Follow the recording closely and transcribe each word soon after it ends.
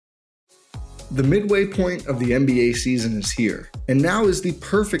The midway point of the NBA season is here, and now is the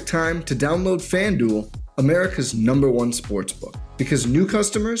perfect time to download FanDuel, America's #1 sportsbook, because new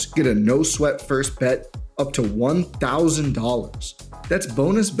customers get a no-sweat first bet up to $1,000. That's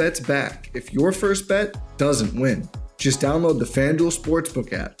bonus bets back if your first bet doesn't win. Just download the FanDuel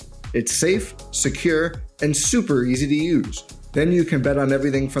Sportsbook app. It's safe, secure, and super easy to use. Then you can bet on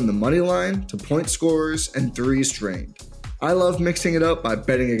everything from the money line to point scorers and threes drained. I love mixing it up by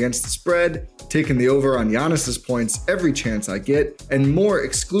betting against the spread, taking the over on Giannis's points every chance I get, and more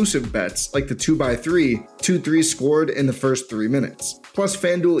exclusive bets like the 2x3, 2 threes scored in the first 3 minutes. Plus,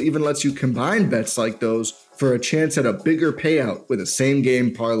 FanDuel even lets you combine bets like those for a chance at a bigger payout with a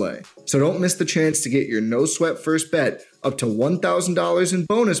same-game parlay. So don't miss the chance to get your no-sweat first bet up to $1,000 in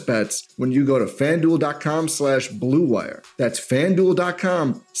bonus bets when you go to FanDuel.com/BlueWire. That's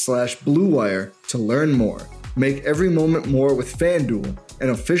FanDuel.com/BlueWire to learn more. Make every moment more with FanDuel, an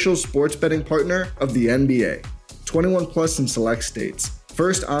official sports betting partner of the NBA. 21 plus in select states.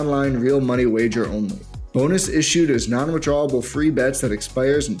 First online real money wager only. Bonus issued as non-withdrawable free bets that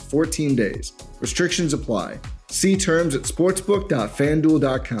expires in 14 days. Restrictions apply. See terms at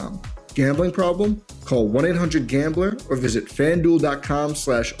sportsbook.fanduel.com. Gambling problem? Call 1-800-GAMBLER or visit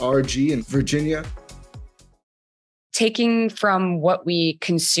fanduel.com/RG in Virginia. Taking from what we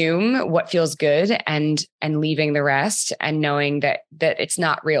consume, what feels good, and leaving the rest, and knowing that it's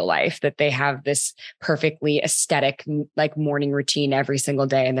not real life, that they have this perfectly aesthetic like morning routine every single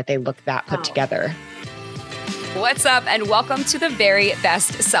day, and that they look that put together. What's up, and welcome to the Very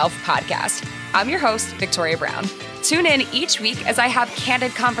Best Self podcast. I'm your host, Victoria Brown. Tune in each week as I have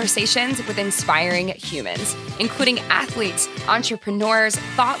candid conversations with inspiring humans, including athletes, entrepreneurs,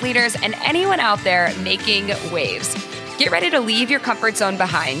 thought leaders, and anyone out there making waves. Get ready to leave your comfort zone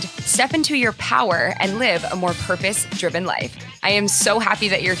behind, step into your power, and live a more purpose-driven life. I am so happy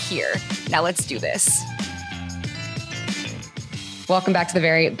that you're here. Now let's do this. Welcome back to the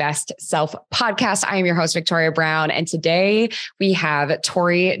Very Best Self podcast. I am your host, Victoria Brown, and today we have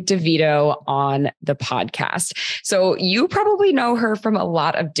Tori DeVito on the podcast. So you probably know her from a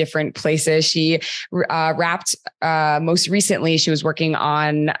lot of different places. She rapped most recently. She was working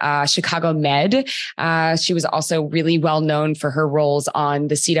on Chicago Med. She was also really well known for her roles on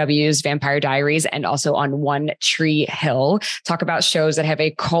the CW's Vampire Diaries and also on One Tree Hill. Talk about shows that have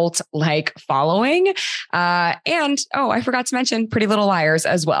a cult-like following. And I forgot to mention Pretty Little Liars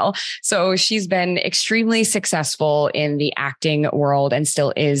as well. So she's been extremely successful in the acting world and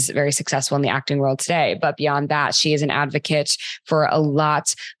still is very successful in the acting world today. But beyond that, she is an advocate for a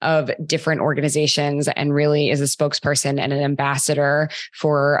lot of different organizations and really is a spokesperson and an ambassador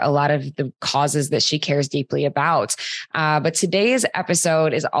for a lot of the causes that she cares deeply about. But today's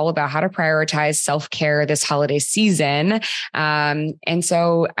episode is all about how to prioritize self-care this holiday season. And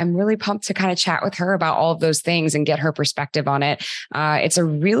so I'm really pumped to kind of chat with her about all of those things and get her perspective on it. It's a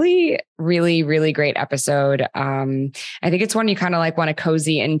really, really, really great episode. I think it's one you kind of like want to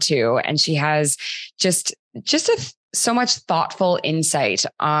cozy into. And she has just so much thoughtful insight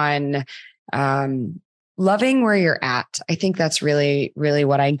on loving where you're at. I think that's really, really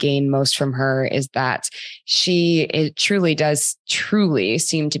what I gain most from her is that it truly does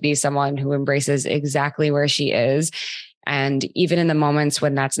seem to be someone who embraces exactly where she is. And even in the moments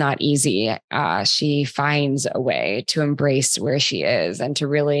when that's not easy, she finds a way to embrace where she is and to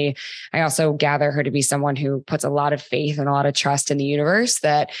really, I also gather her to be someone who puts a lot of faith and a lot of trust in the universe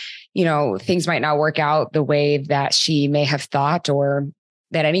that, things might not work out the way that she may have thought or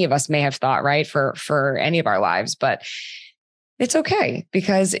that any of us may have thought, right? For any of our lives, but it's okay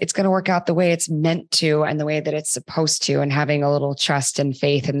because it's going to work out the way it's meant to and the way that it's supposed to, and having a little trust and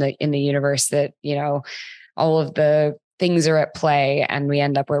faith in the universe that, all of the things are at play and we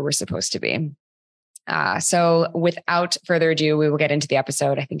end up where we're supposed to be. So without further ado, we will get into the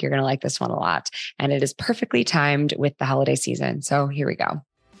episode. I think you're going to like this one a lot, and it is perfectly timed with the holiday season. So here we go.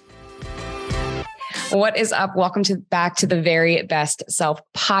 What is up? Welcome back to the Very Best Self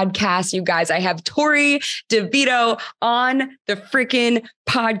podcast. You guys, I have Tori DeVito on the freaking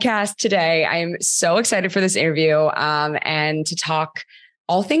podcast today. I am so excited for this interview and to talk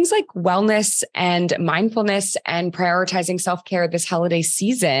all things like wellness and mindfulness and prioritizing self-care this holiday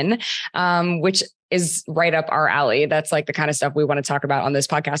season, which is right up our alley. That's like the kind of stuff we want to talk about on this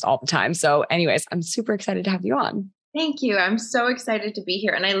podcast all the time. So anyways, I'm super excited to have you on. Thank you. I'm so excited to be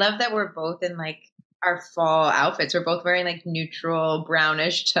here. And I love that we're both in like our fall outfits. We're both wearing like neutral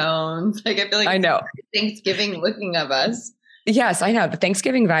brownish tones. Like I feel like I know Thanksgiving looking of us. Yes, I know. The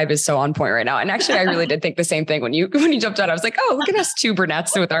Thanksgiving vibe is so on point right now. And actually, I really did think the same thing when you jumped out. I was like, oh, look at us two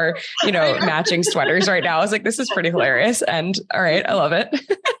brunettes with our, matching sweaters right now. I was like, this is pretty hilarious. And all right, I love it.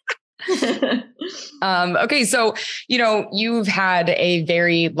 Okay. So, you've had a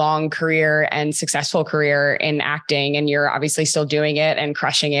very long career and successful career in acting, and you're obviously still doing it and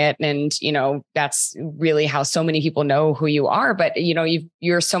crushing it. And, that's really how so many people know who you are. But,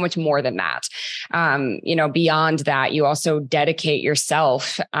 you're so much more than that. Beyond that, you also dedicate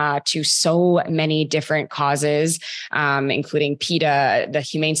yourself to so many different causes, including PETA, the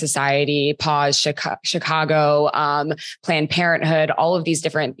Humane Society, Pause, Chicago, Planned Parenthood, all of these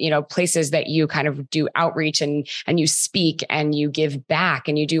different, places that you kind of do outreach and you speak and you give back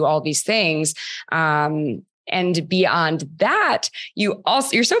and you do all these things. And beyond that, you're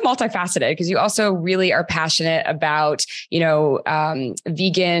so multifaceted because you also really are passionate about,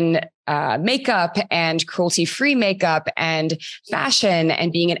 vegan makeup and cruelty-free makeup and fashion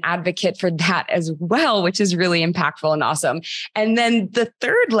and being an advocate for that as well, which is really impactful and awesome. And then the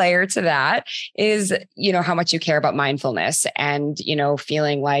third layer to that is, how much you care about mindfulness and,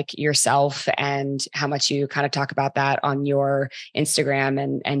 feeling like yourself and how much you kind of talk about that on your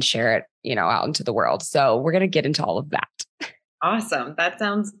Instagram and share it, out into the world. So we're going to get into all of that. Awesome. That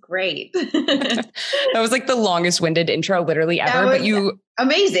sounds great. That was like the longest winded intro literally ever, but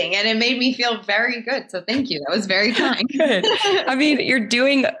amazing. And it made me feel very good. So thank you. That was very kind. Good. I mean,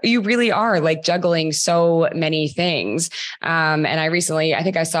 you really are like juggling so many things. And I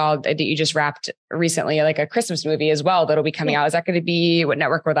think I saw that you just wrapped recently like a Christmas movie as well that'll be coming out. Is that going to be, what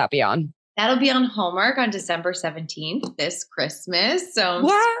network will that be on? That'll be on Hallmark on December 17th this Christmas. So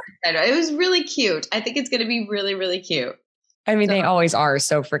it was really cute. I think it's going to be really, really cute. I mean, they always are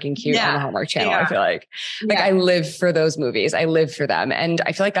so freaking cute on the Hallmark Channel. I feel like I live for those movies. I live for them. And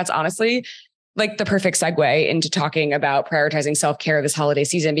I feel like that's honestly like the perfect segue into talking about prioritizing self-care this holiday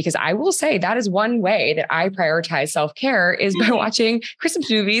season, because I will say that is one way that I prioritize self-care is by watching Christmas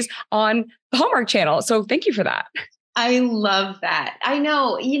movies on the Hallmark Channel. So thank you for that. I love that. I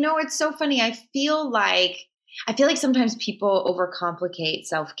know, it's so funny. I feel like sometimes people overcomplicate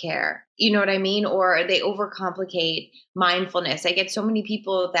self-care. You know what I mean? Or they overcomplicate mindfulness. I get so many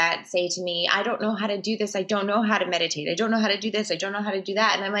people that say to me, I don't know how to do this. I don't know how to meditate. I don't know how to do this. I don't know how to do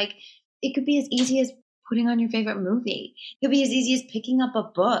that. And I'm like, it could be as easy as putting on your favorite movie. It could be as easy as picking up a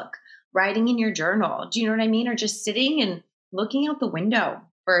book, writing in your journal. Do you know what I mean? Or just sitting and looking out the window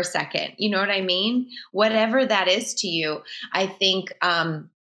for a second. You know what I mean? Whatever that is to you. I think,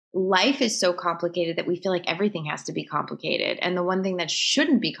 life is so complicated that we feel like everything has to be complicated. And the one thing that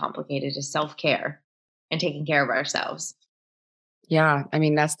shouldn't be complicated is self-care and taking care of ourselves. Yeah. I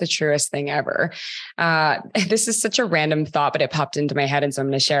mean, that's the truest thing ever. This is such a random thought, but it popped into my head. And so I'm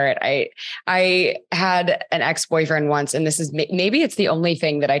going to share it. I had an ex-boyfriend once, and this is maybe it's the only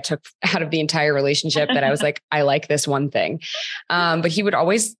thing that I took out of the entire relationship that I was like, I like this one thing. But he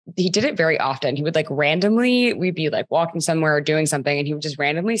did it very often. He would like randomly, we'd be like walking somewhere or doing something, and he would just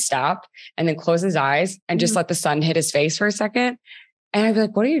randomly stop and then close his eyes and just let the sun hit his face for a second. And I'd be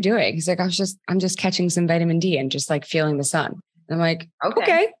like, what are you doing? He's like, I'm just catching some vitamin D and just like feeling the sun. I'm like,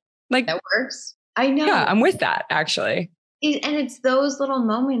 okay, like that works. I know. Yeah, I'm with that actually. And it's those little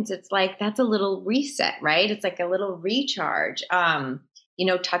moments. It's like, that's a little reset, right? It's like a little recharge.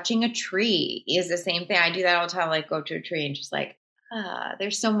 Touching a tree is the same thing. I do that all the time. Like go to a tree and just like,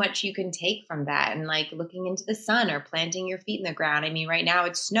 there's so much you can take from that. And like looking into the sun or planting your feet in the ground. I mean, right now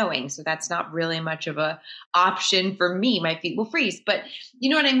it's snowing, so that's not really much of a option for me. My feet will freeze, but you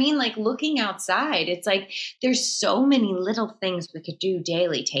know what I mean? Like looking outside, it's like, there's so many little things we could do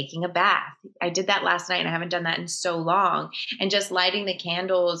daily. Taking a bath. I did that last night and I haven't done that in so long. And just lighting the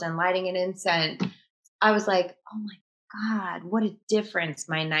candles and lighting an incense. I was like, oh my God, what a difference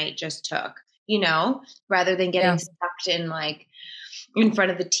my night just took, rather than getting stuck in like, in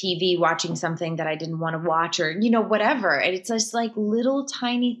front of the TV watching something that I didn't want to watch or, whatever. And it's just like little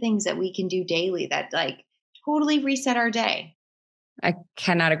tiny things that we can do daily that like totally reset our day. I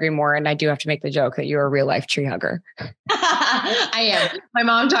cannot agree more. And I do have to make the joke that you're a real life tree hugger. I am. My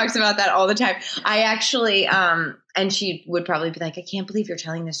mom talks about that all the time. I actually, and she would probably be like, I can't believe you're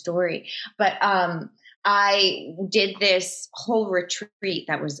telling this story. But, I did this whole retreat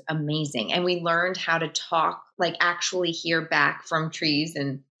that was amazing. And we learned how to talk, like actually hear back from trees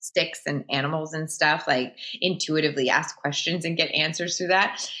and sticks and animals and stuff, like intuitively ask questions and get answers through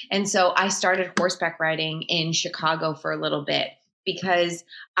that. And so I started horseback riding in Chicago for a little bit because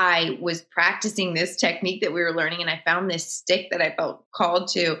I was practicing this technique that we were learning. And I found this stick that I felt called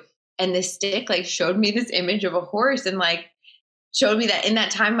to. And this stick like showed me this image of a horse and like, showed me that in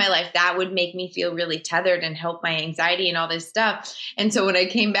that time in my life, that would make me feel really tethered and help my anxiety and all this stuff. And so when I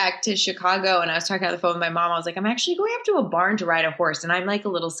came back to Chicago and I was talking on the phone with my mom, I was like, I'm actually going up to a barn to ride a horse. And I'm like a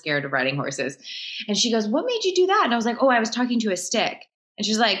little scared of riding horses. And she goes, what made you do that? And I was like, oh, I was talking to a stick. And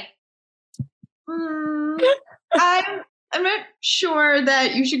she's like, I'm not sure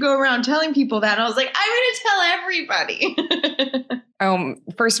that you should go around telling people that. And I was like, I'm going to tell everybody.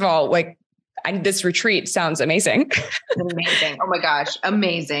 First of all, like this retreat sounds amazing. Amazing. Oh my gosh.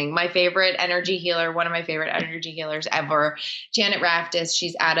 Amazing. My favorite energy healer, one of my favorite energy healers ever, Janet Raftis.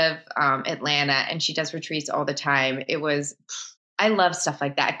 She's out of Atlanta and she does retreats all the time. I love stuff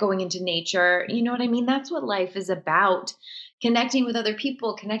like that. Going into nature. You know what I mean? That's what life is about. Connecting with other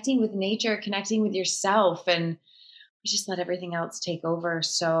people, connecting with nature, connecting with yourself. And we just let everything else take over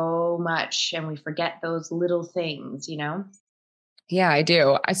so much. And we forget those little things, you know? Yeah, I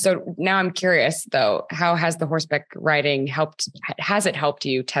do. So now I'm curious though, how has the horseback riding has it helped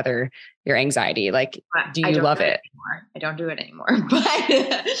you tether your anxiety? Like, do you love it? I don't do it anymore, but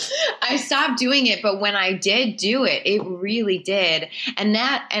I stopped doing it. But when I did do it, it really did. And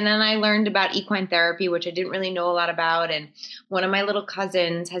then I learned about equine therapy, which I didn't really know a lot about. And one of my little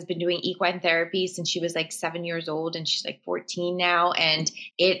cousins has been doing equine therapy since she was like 7 years old and she's like 14 now. And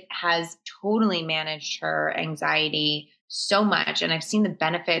it has totally managed her anxiety so much. And I've seen the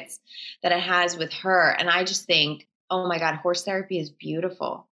benefits that it has with her. And I just think, oh my God, horse therapy is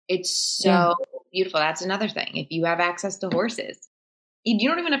beautiful. It's so beautiful. That's another thing. If you have access to horses, you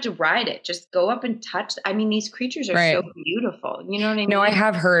don't even have to ride it. Just go up and touch. I mean, these creatures are so beautiful. You know what I mean? No, I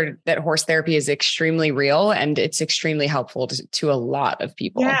have heard that horse therapy is extremely real and it's extremely helpful to a lot of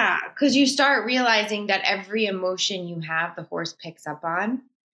people. Yeah. Because you start realizing that every emotion you have, the horse picks up on.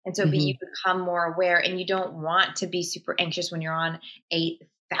 And so you become more aware and you don't want to be super anxious when you're on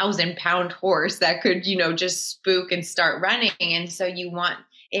 8,000-pound horse that could, just spook and start running. And so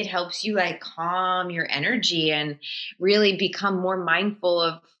it helps you like calm your energy and really become more mindful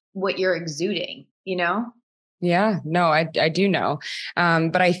of what you're exuding, Yeah, no, I do know.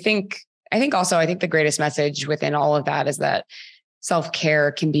 But I think the greatest message within all of that is that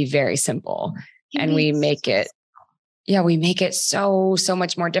self-care can be very simple and we make it so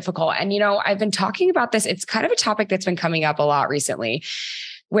much more difficult. And, I've been talking about this. It's kind of a topic that's been coming up a lot recently,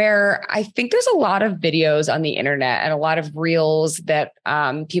 where I think there's a lot of videos on the internet and a lot of reels that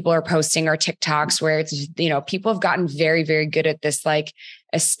people are posting or TikToks where it's, people have gotten very, very good at this like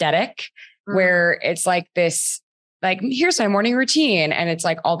aesthetic where it's like this, like, here's my morning routine. And it's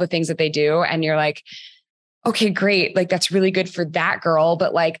like all the things that they do. And you're like, okay, great. Like that's really good for that girl,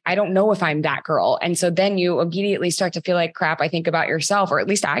 but like, I don't know if I'm that girl. And so then you immediately start to feel like crap, I think about yourself, or at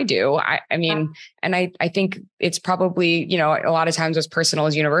least I do. I mean, and I think it's probably, a lot of times what's personal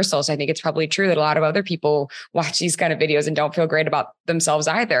is universal. So I think it's probably true that a lot of other people watch these kind of videos and don't feel great about themselves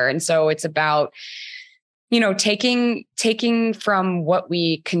either. And so it's about, taking from what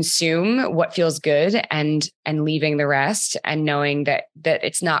we consume, what feels good and leaving the rest and knowing that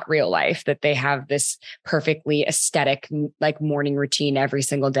it's not real life, that they have this perfectly aesthetic, like morning routine every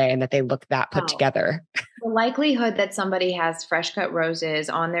single day and that they look that put together. The likelihood that somebody has fresh cut roses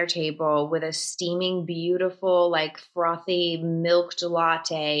on their table with a steaming, beautiful, like frothy milked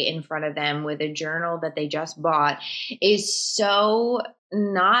latte in front of them with a journal that they just bought is so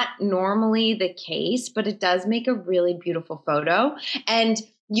not normally the case, but it does make a really beautiful photo. And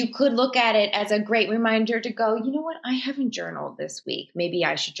you could look at it as a great reminder to go, you know what? I haven't journaled this week. Maybe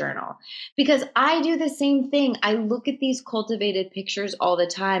I should journal, because I do the same thing. I look at these cultivated pictures all the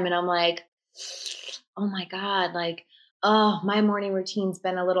time and I'm like, oh my God, like, oh, my morning routine's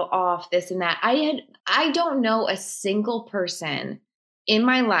been a little off, this and that. I don't know a single person in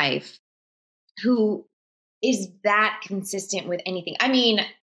my life who is that consistent with anything. I mean,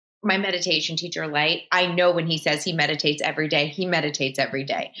 my meditation teacher, Light, I know when he says he meditates every day, he meditates every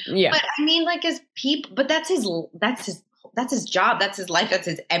day. Yeah. But I mean, like as people, but that's his job. That's his life. That's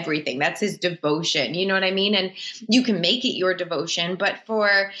his everything. That's his devotion. You know what I mean? And you can make it your devotion, but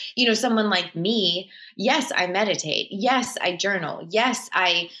for, someone like me, yes, I meditate. Yes, I journal. Yes,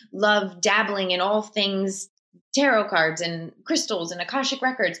 I love dabbling in all things tarot cards and crystals and Akashic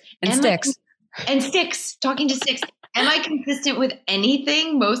records. And sticks. And sticks, talking to sticks. Am I consistent with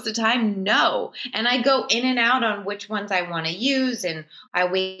anything most of the time? No. And I go in and out on which ones I want to use. And I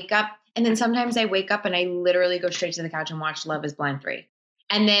wake up. And then sometimes I wake up and I literally go straight to the couch and watch Love is Blind 3.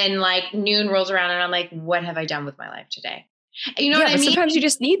 And then like noon rolls around and I'm like, what have I done with my life today? You know what I mean? Sometimes you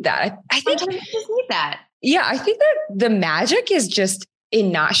just need that. I think sometimes you just need that. Yeah. I think that the magic is just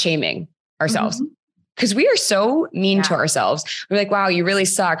in not shaming ourselves. Mm-hmm. Because we are so mean to ourselves. We're like, wow, you really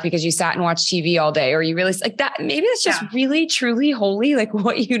suck because you sat and watched TV all day, or you really like that. Maybe it's just really, truly, wholly like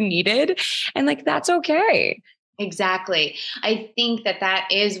what you needed. And like, that's okay. Exactly. I think that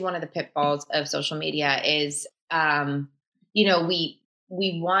is one of the pitfalls of social media is,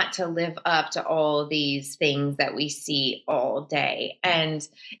 we want to live up to all these things that we see all day. And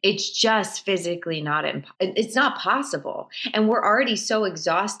it's just physically it's not possible. And we're already so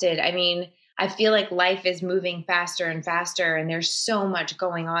exhausted. I mean, I feel like life is moving faster and faster, and there's so much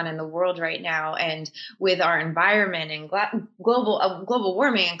going on in the world right now. And with our environment and global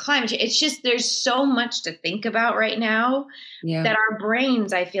warming and climate change, it's just, there's so much to think about right now that our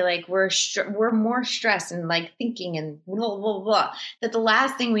brains, I feel like we're more stressed and like thinking and blah, blah, blah, that the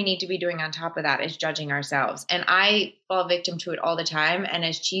last thing we need to be doing on top of that is judging ourselves. And I fall victim to it all the time. And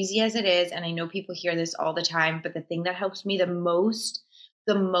as cheesy as it is, and I know people hear this all the time, but the thing that helps me the most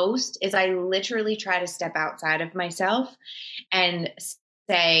is I literally try to step outside of myself and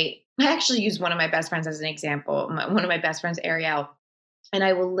say, I actually use one of my best friends as an example, one of my best friends, Ariel. And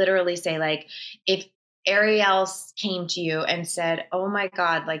I will literally say, like, if Ariel came to you and said, oh my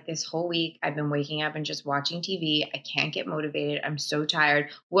God, like this whole week I've been waking up and just watching TV. I can't get motivated. I'm so tired.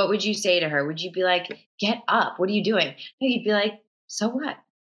 What would you say to her? Would you be like, get up? What are you doing? No, you'd be like, so what?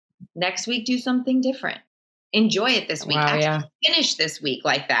 Next week, do something different. Enjoy it this week. Wow, actually finish this week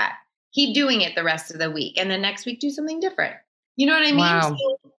like that. Keep doing it the rest of the week. And then next week, do something different. You know what I mean? Wow.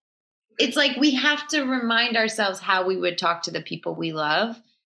 So it's like we have to remind ourselves how we would talk to the people we love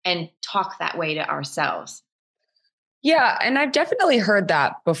and talk that way to ourselves. Yeah. And I've definitely heard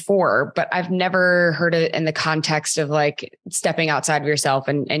that before, but I've never heard it in the context of like stepping outside of yourself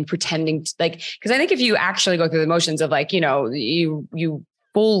and pretending to, like, because I think if you actually go through the motions of like, you know, you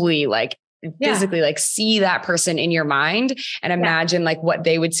fully like physically like see that person in your mind and imagine like what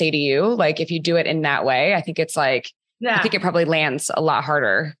they would say to you. Like if you do it in that way, I think it's like, I think it probably lands a lot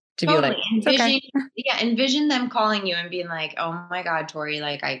harder to be like, envision them calling you and being like, oh my God, Tori,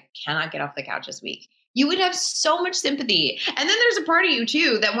 like I cannot get off the couch this week. You would have so much sympathy. And then there's a part of you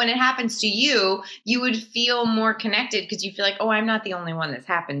too, that when it happens to you, you would feel more connected because you feel like, oh, I'm not the only one this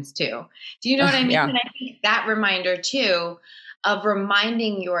happens to. Do you know what I mean? And I think that reminder too, of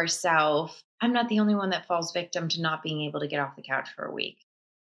reminding yourself, I'm not the only one that falls victim to not being able to get off the couch for a week.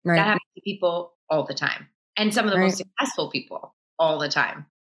 Right. That happens to people all the time. And some of the most successful people all the time.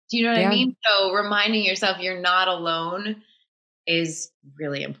 Do you know what I mean? So reminding yourself you're not alone is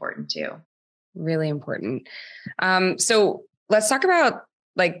really important too. Really important. So let's talk about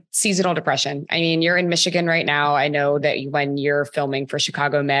like seasonal depression. I mean, you're in Michigan right now. I know that when you're filming for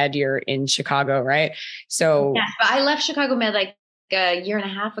Chicago Med, you're in Chicago, right? So yeah, but I left Chicago Med like a year and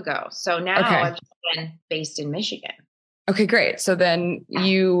a half ago. So now I've just been based in Michigan. Okay, great. So then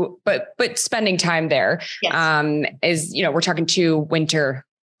but spending time there is, you know, we're talking 2 winter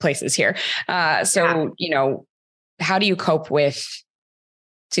places here. You know, how do you cope with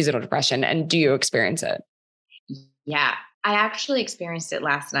seasonal depression and do you experience it? Yeah, I actually experienced it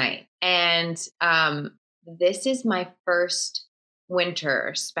last night. And this is my first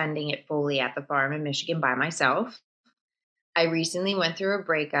winter spending it fully at the farm in Michigan by myself. I recently went through a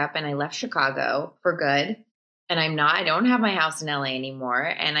breakup and I left Chicago for good. And I don't have my house in LA anymore.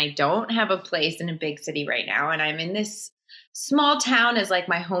 And I don't have a place in a big city right now. And I'm in this small town as like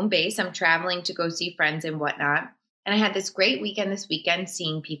my home base. I'm traveling to go see friends and whatnot. And I had this great weekend this weekend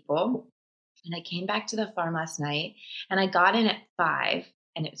seeing people. And I came back to the farm last night and I got in at 5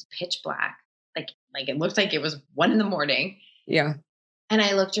 and it was pitch black. Like it looked like it was 1 a.m. Yeah. And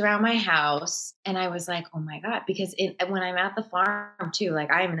I looked around my house and I was like, oh my God, because when I'm at the farm too,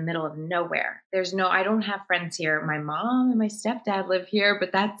 like I am in the middle of nowhere. I don't have friends here. My mom and my stepdad live here,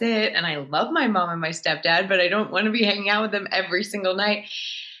 but that's it. And I love my mom and my stepdad, but I don't want to be hanging out with them every single night.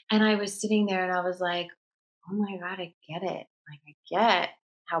 And I was sitting there and I was like, oh my God, I get it. Like I get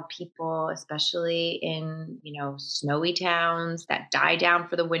how people, especially in, you know, snowy towns that die down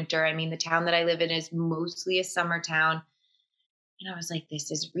for the winter. I mean, the town that I live in is mostly a summer town. And I was like,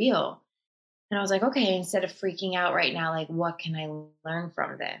 this is real. And I was like, okay, instead of freaking out right now, like, what can I learn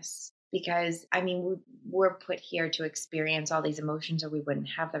from this? Because I mean, we're put here to experience all these emotions or we wouldn't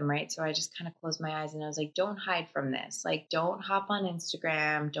have them, right? So I just kind of closed my eyes and I was like, don't hide from this. Like, don't hop on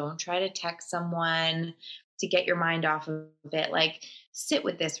Instagram. Don't try to text someone to get your mind off of it. Like, sit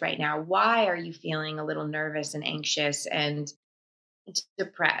with this right now. Why are you feeling a little nervous and anxious and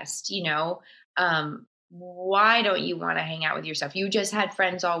depressed? You know, why don't you want to hang out with yourself? You just had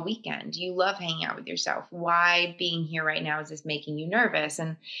friends all weekend. You love hanging out with yourself. Why being here right now is this making you nervous?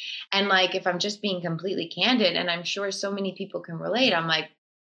 And like, if I'm just being completely candid, and I'm sure so many people can relate, I'm like,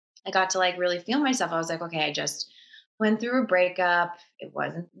 I got to like really feel myself. I was like, okay, I just went through a breakup. It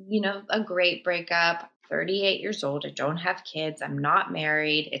wasn't, you know, a great breakup. 38 years old. I don't have kids. I'm not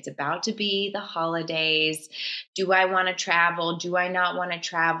married. It's about to be the holidays. Do I want to travel? Do I not want to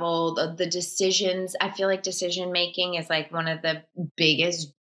travel? The decisions, I feel like decision making is like one of the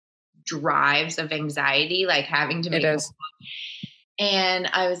biggest drives of anxiety, like having to make. It is. And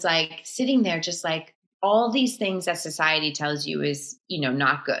I was like sitting there just like, all these things that society tells you is,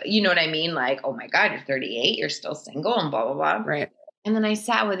 not good. You know what I mean? Like, oh my God, you're 38, you're still single and blah, blah, blah. Right. And then I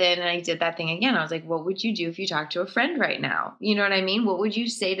sat with it and I did that thing again. I was like, what would you do if you talked to a friend right now? You know what I mean? What would you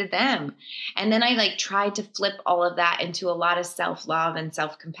say to them? And then I like tried to flip all of that into a lot of self-love and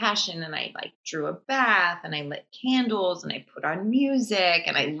self-compassion. And I like drew a bath and I lit candles and I put on music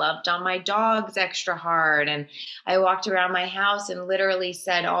and I loved on my dogs extra hard. And I walked around my house and literally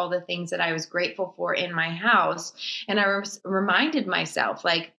said all the things that I was grateful for in my house. And I reminded myself,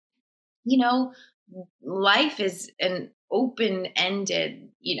 like, life is an open-ended,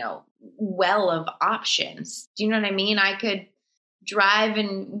 well of options. Do you know what I mean? I could drive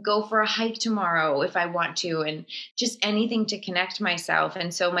and go for a hike tomorrow if I want to, and just anything to connect myself.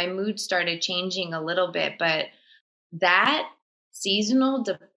 And so my mood started changing a little bit, but that seasonal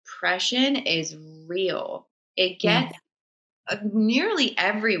depression is real. It gets nearly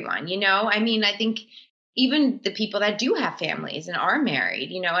everyone, I mean, I think even the people that do have families and are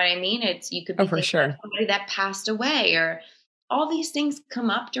married, you know what I mean? You could be for sure. somebody that passed away, or all these things come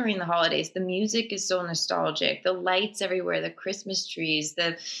up during the holidays. The music is so nostalgic, the lights everywhere, the Christmas trees,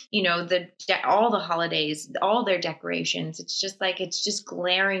 all the holidays, all their decorations. It's just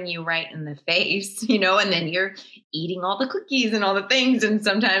glaring you right in the face, and then you're eating all the cookies and all the things. And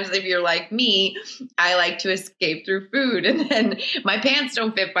sometimes if you're like me, I like to escape through food, and then my pants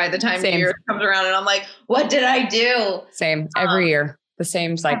don't fit by the time the year comes around. And I'm like, what did I do? Same every year. The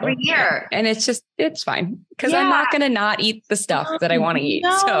same cycle every year. And it's fine because I'm not going to not eat the stuff that I want to eat.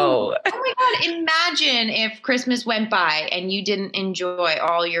 No. So, oh my God, imagine if Christmas went by and you didn't enjoy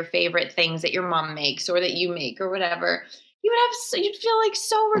all your favorite things that your mom makes or that you make or whatever. You'd feel like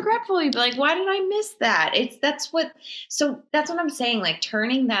so regretful. You'd be like, why did I miss that? That's what I'm saying. Like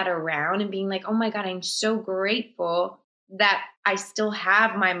turning that around and being like, oh my God, I'm so grateful that I still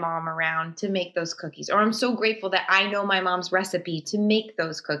have my mom around to make those cookies, or I'm so grateful that I know my mom's recipe to make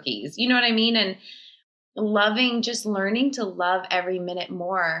those cookies. You know what I mean? And just learning to love every minute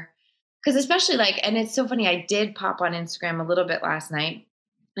more. Because especially and it's so funny, I did pop on Instagram a little bit last night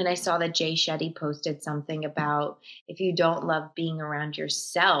and I saw that Jay Shetty posted something about if you don't love being around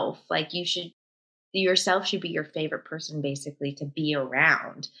yourself, like yourself should be your favorite person basically to be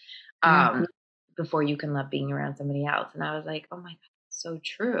around. Before you can love being around somebody else. And I was like, oh my God, so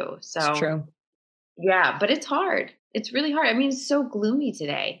true. So it's true. Yeah, but it's hard. It's really hard. I mean, it's so gloomy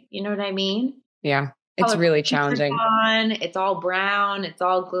today. You know what I mean? Yeah, it's really challenging. It's all brown. It's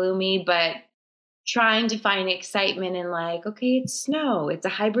all gloomy, but trying to find excitement in okay, it's snow. It's a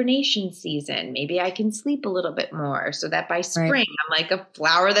hibernation season. Maybe I can sleep a little bit more so that by spring, I'm like a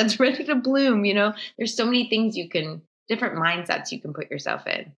flower that's ready to bloom. There's so many things different mindsets you can put yourself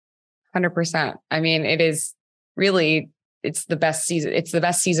in. 100%. I mean, it is really, it's the best season. It's the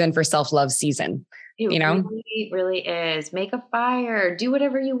best season for self-love season. It really, really is. Make a fire, do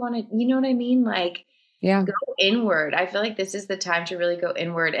whatever you want to, you know what I mean? Go inward. I feel like this is the time to really go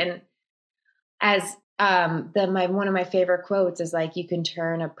inward. And as one of my favorite quotes is you can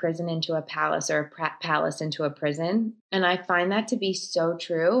turn a prison into a palace or a palace into a prison. And I find that to be so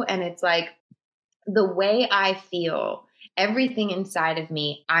true. And it's the way I feel, everything inside of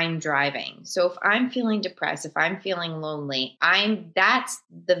me, I'm driving. So if I'm feeling depressed, if I'm feeling lonely, that's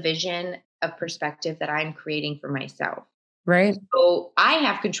the vision of perspective that I'm creating for myself. Right. So I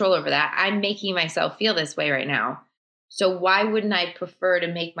have control over that. I'm making myself feel this way right now. So why wouldn't I prefer to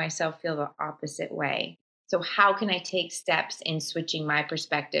make myself feel the opposite way? So how can I take steps in switching my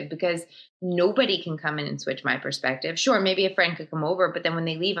perspective? Because nobody can come in and switch my perspective. Sure, maybe a friend could come over, but then when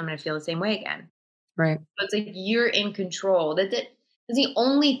they leave, I'm going to feel the same way again. Right. So it's you're in control. That's the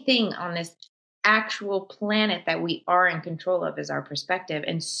only thing on this actual planet that we are in control of is our perspective.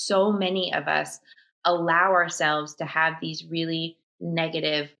 And so many of us allow ourselves to have these really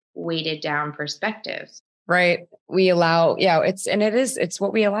negative, weighted down perspectives. Right. We allow, it's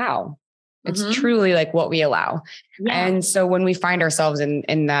what we allow. It's truly what we allow. Yeah. And so when we find ourselves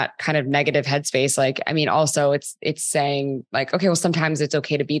in that kind of negative headspace, also it's saying okay, well, sometimes it's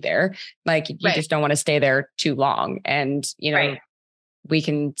okay to be there. You just don't want to stay there too long. And, we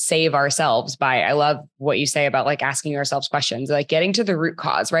can save ourselves by, I love what you say about like asking ourselves questions, like getting to the root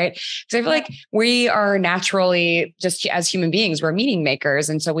cause, right? Because I feel like we are naturally, just as human beings, we're meaning makers.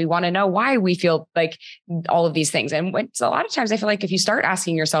 And so we want to know why we feel like all of these things. And so a lot of times I feel like if you start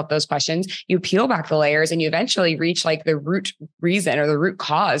asking yourself those questions, you peel back the layers and you eventually reach like the root reason or the root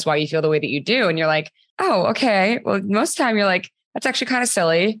cause why you feel the way that you do. And you're like, oh, okay. Well, most of the time you're like, that's actually kind of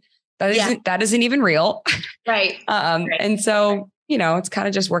silly. That isn't even real. Right. And so, it's kind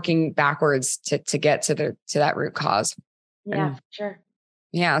of just working backwards to get to that root cause. Yeah, sure.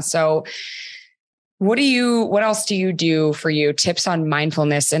 Yeah. So what else do you do for you? Tips on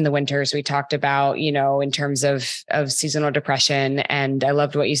mindfulness in the winters we talked about, in terms of seasonal depression. And I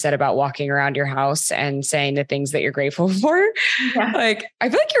loved what you said about walking around your house and saying the things that you're grateful for. Yeah. Like, I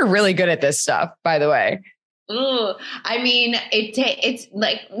feel like you're really good at this stuff, by the way. Ooh, I mean, it's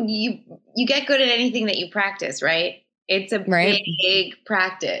like you get good at anything that you practice, right? It's a big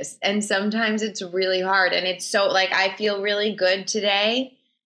practice. And sometimes it's really hard. And it's so like, I feel really good today.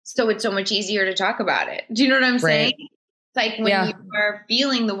 So it's so much easier to talk about it. Do you know what I'm saying? It's like when you are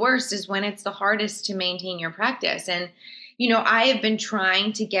feeling the worst is when it's the hardest to maintain your practice. And, I have been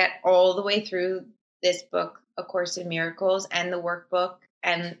trying to get all the way through this book, A Course in Miracles, and the workbook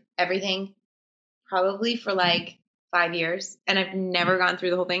and everything probably for like 5 years, and I've never gone through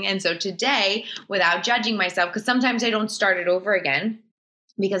the whole thing. And so today, without judging myself, because sometimes I don't start it over again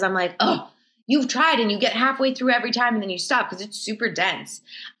because I'm like, oh, you've tried and you get halfway through every time and then you stop because it's super dense.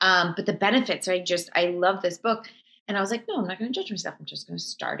 But the benefits, I love this book. And I was like, no, I'm not going to judge myself. I'm just going to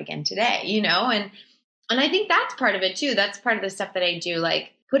start again today, And I think that's part of it too. That's part of the stuff that I do,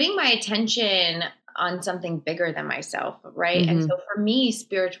 like putting my attention on something bigger than myself. Right. Mm-hmm. And so for me,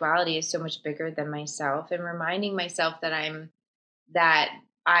 spirituality is so much bigger than myself, and reminding myself that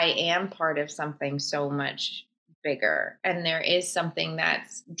I am part of something so much bigger. And there is something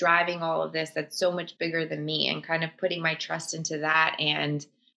that's driving all of this that's so much bigger than me, and kind of putting my trust into that, and,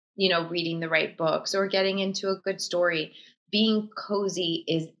 reading the right books or getting into a good story. Being cozy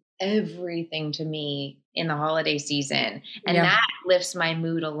is everything to me in the holiday season. And that lifts my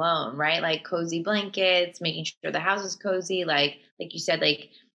mood alone, right? Like cozy blankets, making sure the house is cozy. Like you said, like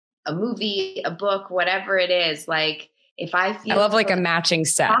a movie, a book, whatever it is. Like if I feel, I love like a matching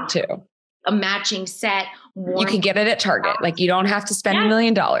set too. A matching set. You can get it at Target. Like you don't have to spend $1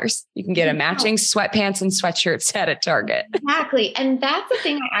 million. You can get a matching sweatpants and sweatshirt set at Target. Exactly. And that's the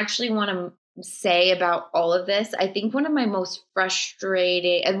thing I actually want to say about all of this. I think one of the most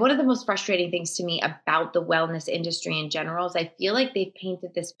frustrating things to me about the wellness industry in general is I feel like they've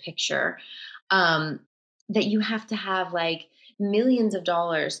painted this picture that you have to have like millions of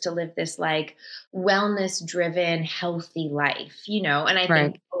dollars to live this like wellness driven, healthy life, and I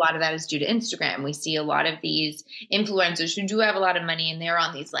think a lot of that is due to Instagram. We see a lot of these influencers who do have a lot of money, and they're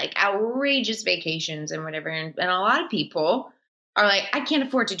on these like outrageous vacations and whatever. And a lot of people are like, I can't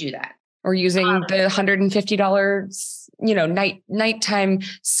afford to do that. Or using the $150, nighttime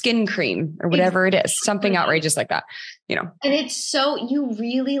skin cream or whatever it is, something outrageous like that, And it's so, you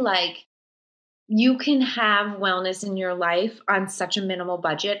really like, you can have wellness in your life on such a minimal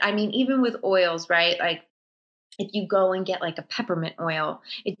budget. I mean, even with oils, right? Like if you go and get like a peppermint oil,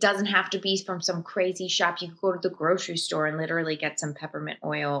 it doesn't have to be from some crazy shop. You can go to the grocery store and literally get some peppermint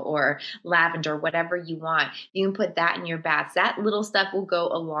oil or lavender, whatever you want. You can put that in your baths. That little stuff will go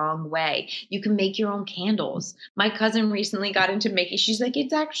a long way. You can make your own candles. My cousin recently got into making, she's like,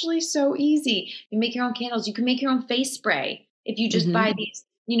 it's actually so easy. You make your own candles. You can make your own face spray if you just buy these.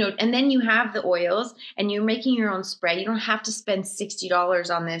 And then you have the oils and you're making your own spray. You don't have to spend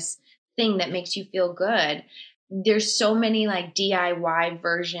 $60 on this thing that makes you feel good. There's so many like DIY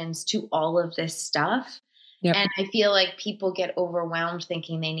versions to all of this stuff. Yep. And I feel like people get overwhelmed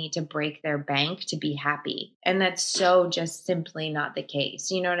thinking they need to break their bank to be happy. And that's so just simply not the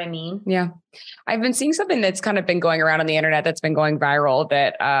case. You know what I mean? Yeah. I've been seeing something that's kind of been going around on the internet that's been going viral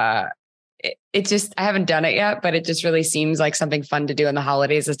that, it just, I haven't done it yet, but it just really seems like something fun to do in the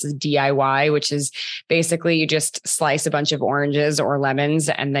holidays. It's a DIY, which is basically you just slice a bunch of oranges or lemons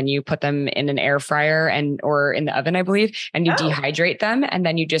and then you put them in an air fryer or in the oven, I believe, and you dehydrate them and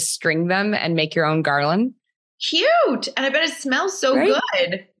then you just string them and make your own garland. Cute. And I bet it smells so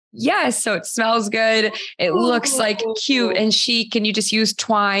good. Yes. So it smells good. It looks like cute and chic, and you just use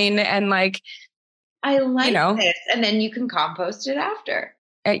twine and like, I like this. And then you can compost it after.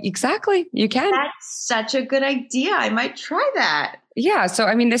 Exactly. You can. That's such a good idea. I might try that. Yeah. So,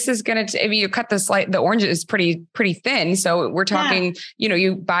 I mean, this is going to, if you cut the orange is pretty thin. So we're talking,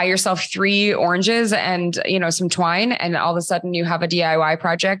 you buy yourself 3 oranges and, some twine, and all of a sudden you have a DIY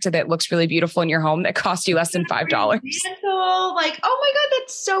project that looks really beautiful in your home that costs you less than $5. Like, oh my God,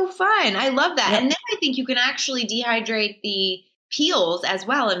 that's so fun. I love that. Yep. And then I think you can actually dehydrate the peels as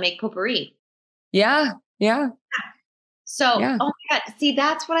well and make potpourri. Yeah. Yeah. So, oh my God, see,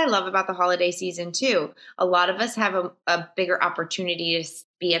 that's what I love about the holiday season too. A lot of us have a bigger opportunity to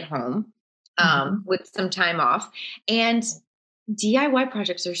be at home with some time off, and DIY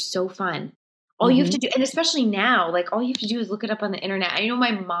projects are so fun. All you have to do, and especially now, like all you have to do is look it up on the internet. I know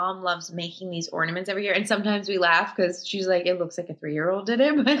my mom loves making these ornaments every year, and sometimes we laugh because she's like, "It looks like a 3-year-old did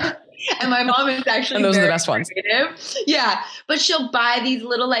it," and my mom is actually and those very are the best ones. creative. Yeah, but she'll buy these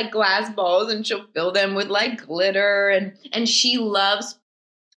little like glass balls and she'll fill them with like glitter, and she loves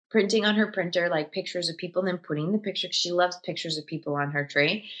printing on her printer like pictures of people and then putting the pictures. She loves pictures of people on her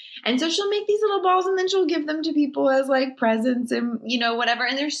tree. And so she'll make these little balls and then she'll give them to people as like presents and, whatever.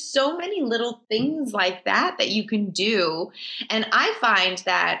 And there's so many little things like that you can do. And I find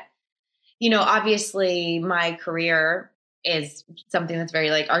that, obviously my career is something that's very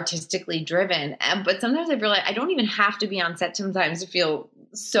like artistically driven. But sometimes I realize I don't even have to be on set sometimes to feel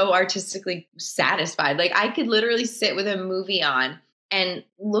so artistically satisfied. Like I could literally sit with a movie on and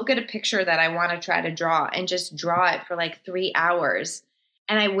look at a picture that I want to try to draw and just draw it for like 3 hours.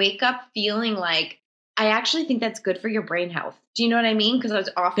 And I wake up feeling like I actually think that's good for your brain health. Do you know what I mean? Because I was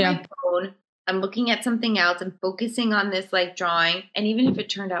off my phone. I'm looking at something else. I'm focusing on this like drawing. And even if it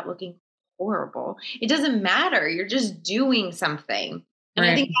turned out looking horrible, it doesn't matter. You're just doing something. And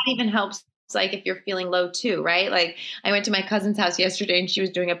I think that even helps like if you're feeling low too, right? Like I went to my cousin's house yesterday and she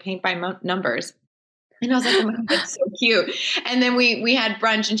was doing a paint by numbers. And I was like, oh my God, that's so cute. And then we had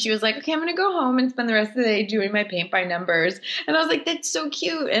brunch and she was like, okay, I'm going to go home and spend the rest of the day doing my paint by numbers. And I was like, that's so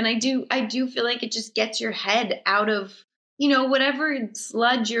cute. And I do feel like it just gets your head out of, whatever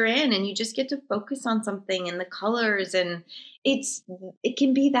sludge you're in, and you just get to focus on something and the colors, and it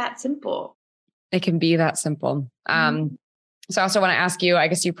can be that simple. It can be that simple. So I also want to ask you, I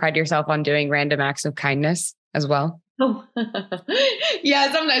guess you pride yourself on doing random acts of kindness as well. Oh,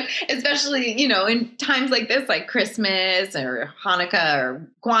 yeah, sometimes, especially, in times like this, like Christmas or Hanukkah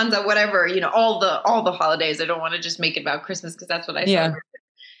or Kwanzaa, whatever, all the holidays. I don't want to just make it about Christmas because that's what I celebrate.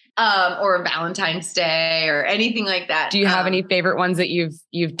 Or Valentine's Day or anything like that. Do you have any favorite ones that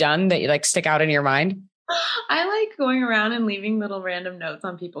you've done that you like stick out in your mind? I like going around and leaving little random notes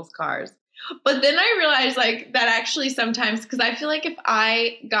on people's cars. But then I realized like that actually sometimes, because I feel like if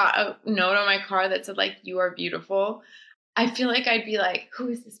I got a note on my car that said like, you are beautiful, I feel like I'd be like, who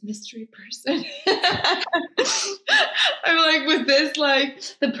is this mystery person? I'm like, was this like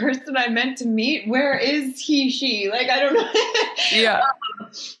the person I meant to meet? Where is he, she? Like, I don't know. Yeah.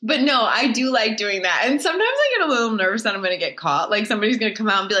 But no, I do like doing that. And sometimes I get a little nervous that I'm going to get caught. Like somebody's going to come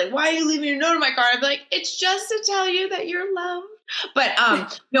out and be like, why are you leaving a note in my car? I'd be like, it's just to tell you that you're loved. But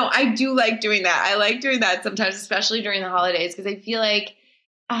no, I do like doing that. I like doing that sometimes, especially during the holidays, because I feel like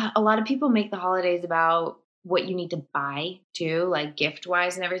a lot of people make the holidays about what you need to buy too, like gift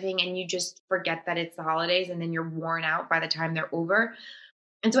wise and everything. And you just forget that it's the holidays and then you're worn out by the time they're over.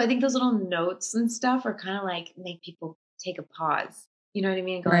 And so I think those little notes and stuff are kind of like make people take a pause. You know what I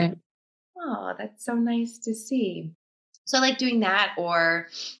mean? Go like, oh, that's so nice to see. So I like doing that. Or,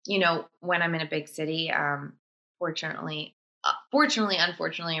 when I'm in a big city, unfortunately,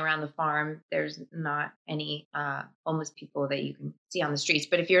 around the farm, there's not any homeless people that you can see on the streets.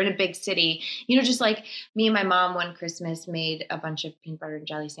 But if you're in a big city, just like me and my mom one Christmas made a bunch of peanut butter and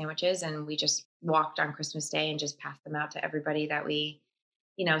jelly sandwiches, and we just walked on Christmas Day and just passed them out to everybody that we,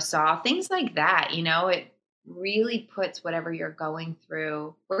 saw. Things like that, it really puts whatever you're going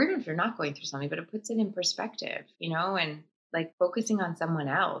through, or even if you're not going through something, but it puts it in perspective, and like focusing on someone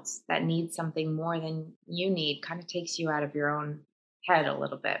else that needs something more than you need kind of takes you out of your own head a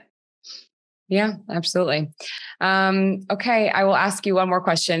little bit. Yeah, absolutely. Okay. I will ask you one more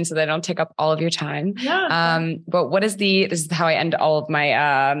question so that I don't take up all of your time. Yeah. But this is how I end all of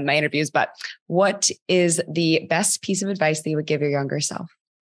my, my interviews, but what is the best piece of advice that you would give your younger self?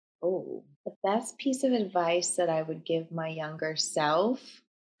 Oh, the best piece of advice that I would give my younger self.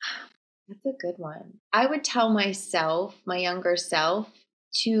 That's a good one. I would tell myself, my younger self,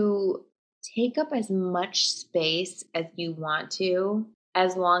 to take up as much space as you want to,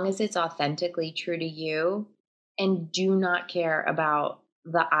 as long as it's authentically true to you, and do not care about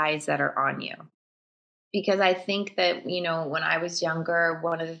the eyes that are on you. Because I think that, when I was younger,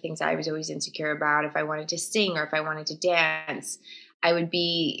 one of the things I was always insecure about, if I wanted to sing or if I wanted to dance, I would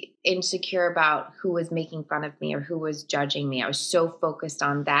be insecure about who was making fun of me or who was judging me. I was so focused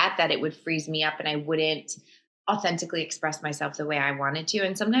on that it would freeze me up and I wouldn't authentically express myself the way I wanted to.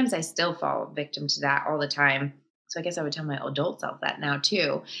 And sometimes I still fall victim to that all the time. So I guess I would tell my adult self that now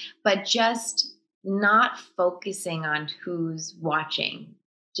too, but just not focusing on who's watching.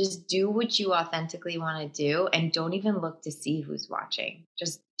 Just do what you authentically want to do and don't even look to see who's watching.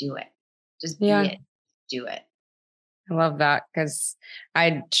 Just do it. Just be it. Do it. I love that because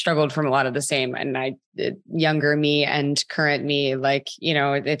I struggled from a lot of the same, and younger me and current me, like,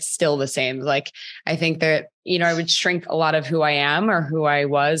 it's still the same. Like, I think that, I would shrink a lot of who I am or who I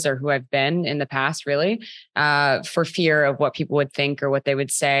was or who I've been in the past, really, for fear of what people would think or what they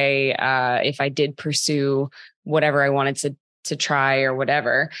would say if I did pursue whatever I wanted to try or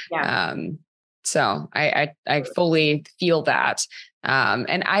whatever. Yeah. So I fully feel that.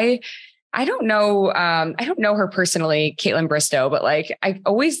 And I don't know her personally, Caitlin Bristowe, but like, I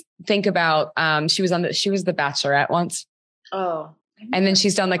always think about, she was the Bachelorette once. Oh. And then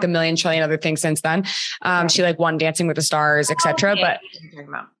she's done like a million trillion other things since then. She like won Dancing with the Stars, etc. Okay. But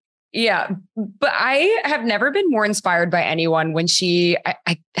yeah, but I have never been more inspired by anyone when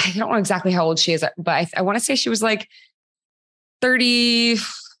I don't know exactly how old she is, but I want to say she was like 30,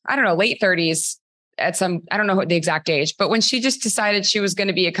 I don't know, late 30s. I don't know the exact age, but when she just decided she was going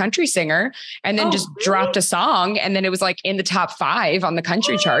to be a country singer and then just dropped a song and then it was like in the top 5 on the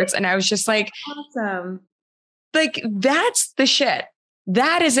country charts. And I was just like, awesome. Like, that's the shit.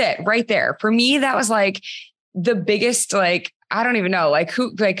 That is it right there. For me, that was like the biggest, like, I don't even know, like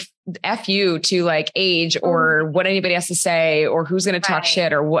who, like F you to like age or what anybody has to say or who's going to talk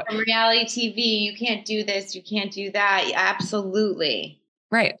shit or what. From reality TV, you can't do this. You can't do that. Absolutely.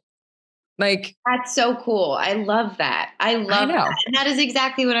 Right. Like, that's so cool. I love that. I love that. And that is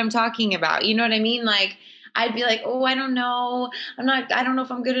exactly what I'm talking about. You know what I mean? Like, I'd be like, oh, I don't know. I don't know if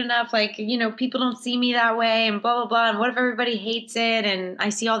I'm good enough. Like, people don't see me that way and blah, blah, blah. And what if everybody hates it? And I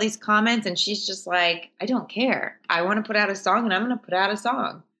see all these comments and she's just like, I don't care. I want to put out a song and I'm going to put out a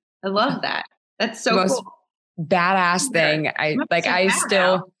song. I love that. That's so most cool. Badass thing.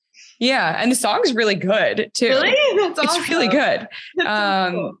 Yeah. And the song's really good too. Really? That's awesome. It's really good.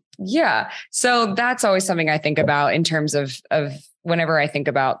 Cool. Yeah. So that's always something I think about in terms of whenever I think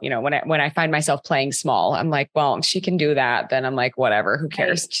about, when I find myself playing small, I'm like, well, if she can do that, then I'm like, whatever, who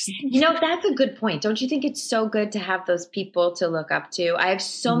cares? That's a good point. Don't you think it's so good to have those people to look up to? I have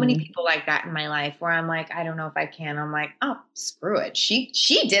so many people like that in my life where I'm like, I don't know if I can. I'm like, oh, screw it. She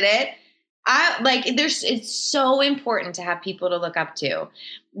did it. It's so important to have people to look up to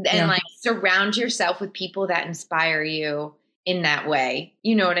and like surround yourself with people that inspire you in that way.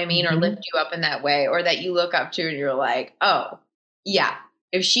 You know what I mean? Or lift you up in that way, or that you look up to and you're like, oh yeah,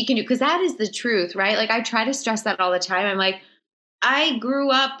 if she can do, because that is the truth, right? Like, I try to stress that all the time. I'm like, I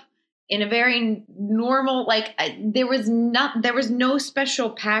grew up in a very normal, like there was no special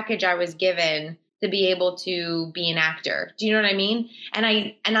package I was given to be able to be an actor. Do you know what I mean? And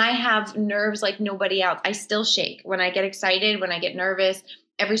I have nerves like nobody else. I still shake when I get excited, when I get nervous.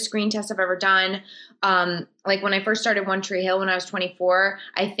 Every screen test I've ever done. Like when I first started One Tree Hill when I was 24,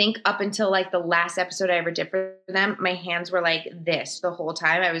 I think up until like the last episode I ever did for them, my hands were like this the whole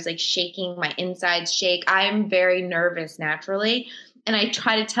time. I was like shaking, my insides shake. I'm very nervous naturally. And I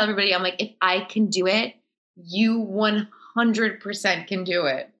try to tell everybody, I'm like, if I can do it, you 100% can do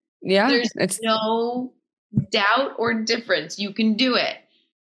it. Yeah. There's no doubt or difference. You can do it.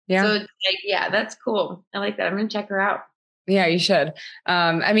 Yeah. So it's like, yeah, that's cool. I like that. I'm going to check her out. Yeah, you should.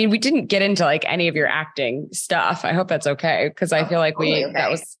 I mean, we didn't get into like any of your acting stuff. I hope that's okay. Cause I feel like that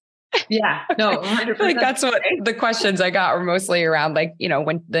was, yeah, no, 100%. like that's what the questions I got were mostly around, like,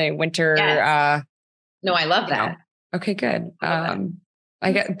 when the winter, no, I love that. Okay, good. But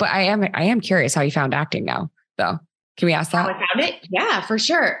I am curious how you found acting now though. Can we ask that? How I found it? Yeah, for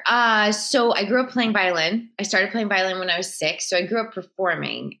sure. So I grew up playing violin. I started playing violin when I was 6. So I grew up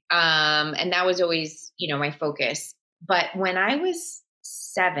performing. And that was always, my focus. But when I was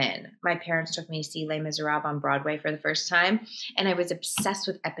 7, my parents took me to see Les Miserables on Broadway for the first time. And I was obsessed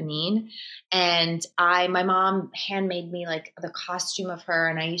with Eponine. And my mom handmade me like the costume of her.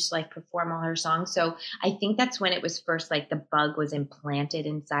 And I used to like perform all her songs. So I think that's when it was first, like the bug was implanted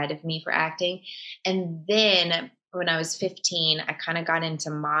inside of me for acting. And then when I was 15, I kind of got into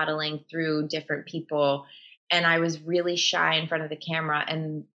modeling through different people. And I was really shy in front of the camera.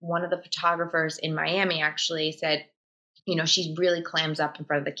 And one of the photographers in Miami actually said, she really clams up in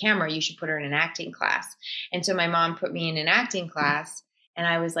front of the camera. You should put her in an acting class. And so my mom put me in an acting class and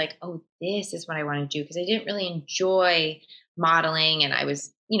I was like, oh, this is what I want to do. Because I didn't really enjoy modeling. And I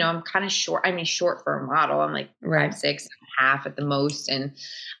was, I'm kind of short. I mean, short for a model. I'm like 5'6". half at the most. And,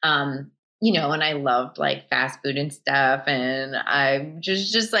 you know, and I loved like fast food and stuff. And I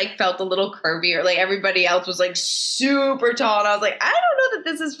just like felt a little curvier. Like everybody else was like super tall. And I was like, I don't know that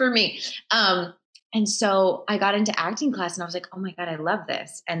this is for me. And so I got into acting class and I was like, oh my God, I love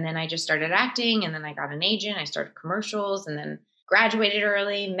this. And then I just started acting, and then I got an agent. I started commercials, and then graduated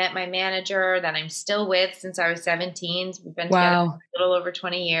early, met my manager that I'm still with since I was 17. So we've been together a little over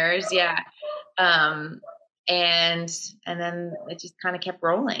 20 years. Yeah. And then it just kind of kept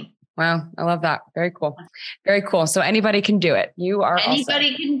rolling. Wow. I love that. Very cool. Very cool. So anybody can do it. You are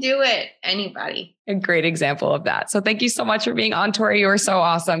Anybody can do it. Anybody. A great example of that. So thank you so much for being on, Tori. You were so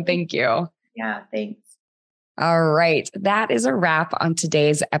awesome. Thank you. Yeah. Thanks. All right. That is a wrap on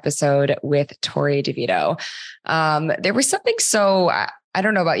today's episode with Tori DeVito. There was something I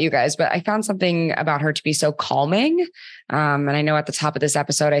don't know about you guys, but I found something about her to be so calming. And I know at the top of this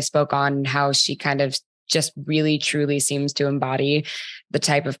episode, I spoke on how she kind of just really, truly seems to embody the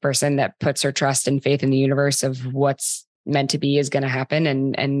type of person that puts her trust and faith in the universe of what's meant to be is going to happen,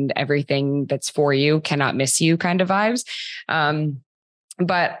 and everything that's for you cannot miss you kind of vibes.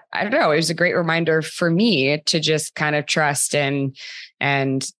 But I don't know, it was a great reminder for me to just kind of trust and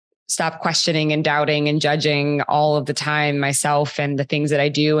stop questioning and doubting and judging all of the time myself and the things that I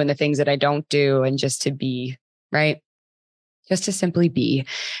do and the things that I don't do, and just to be, right? Just to simply be.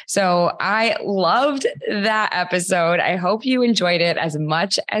 So I loved that episode. I hope you enjoyed it as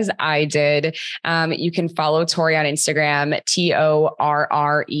much as I did. You can follow Tori on Instagram,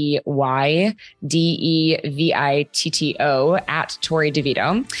 TORREYDEVITTO at Tori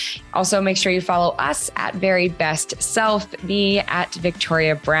DeVito. Also, make sure you follow us at Very Best Self, me at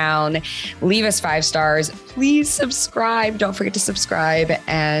Victoria Brown. Leave us 5 stars. Please subscribe. Don't forget to subscribe.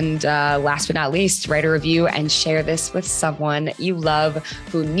 And last but not least, write a review and share this with someone you love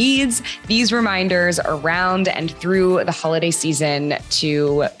who needs these reminders around and through the holiday season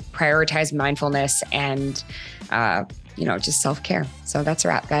to prioritize mindfulness and, just self-care. So that's a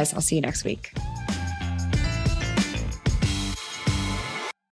wrap, guys. I'll see you next week.